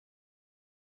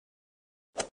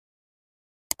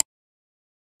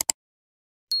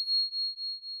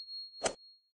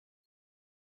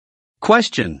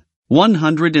Question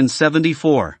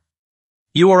 174.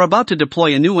 You are about to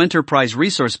deploy a new enterprise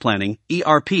resource planning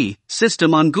 (ERP)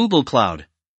 system on Google Cloud.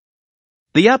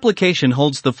 The application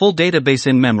holds the full database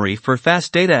in memory for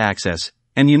fast data access,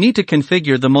 and you need to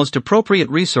configure the most appropriate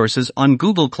resources on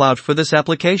Google Cloud for this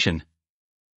application.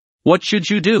 What should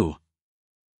you do?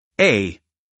 A.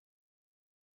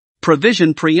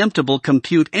 Provision preemptible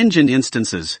compute engine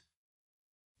instances.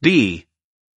 B.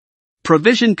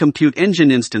 Provision compute engine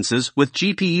instances with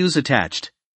GPUs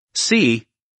attached. C.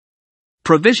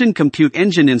 Provision compute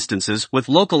engine instances with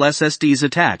local SSDs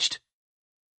attached.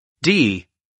 D.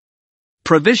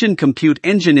 Provision compute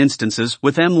engine instances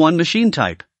with M1 machine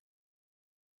type.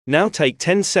 Now take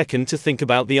 10 seconds to think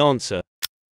about the answer.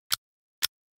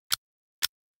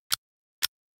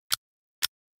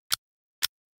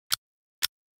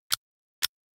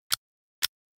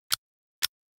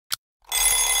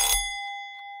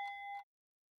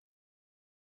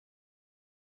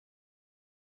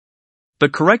 The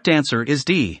correct answer is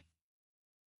D.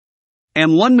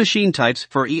 M1 machine types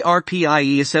for ERP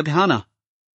i.e. SAP HANA.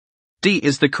 D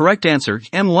is the correct answer.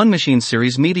 M1 machine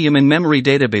series medium in-memory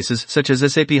databases such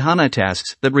as SAP HANA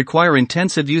tasks that require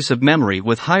intensive use of memory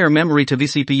with higher memory to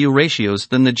vCPU ratios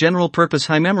than the general-purpose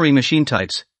high-memory machine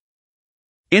types.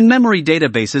 In-memory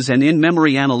databases and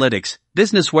in-memory analytics,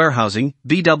 business warehousing,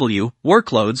 BW,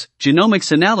 workloads,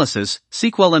 genomics analysis,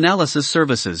 SQL analysis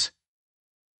services,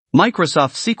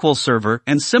 Microsoft SQL Server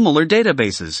and similar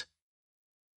databases.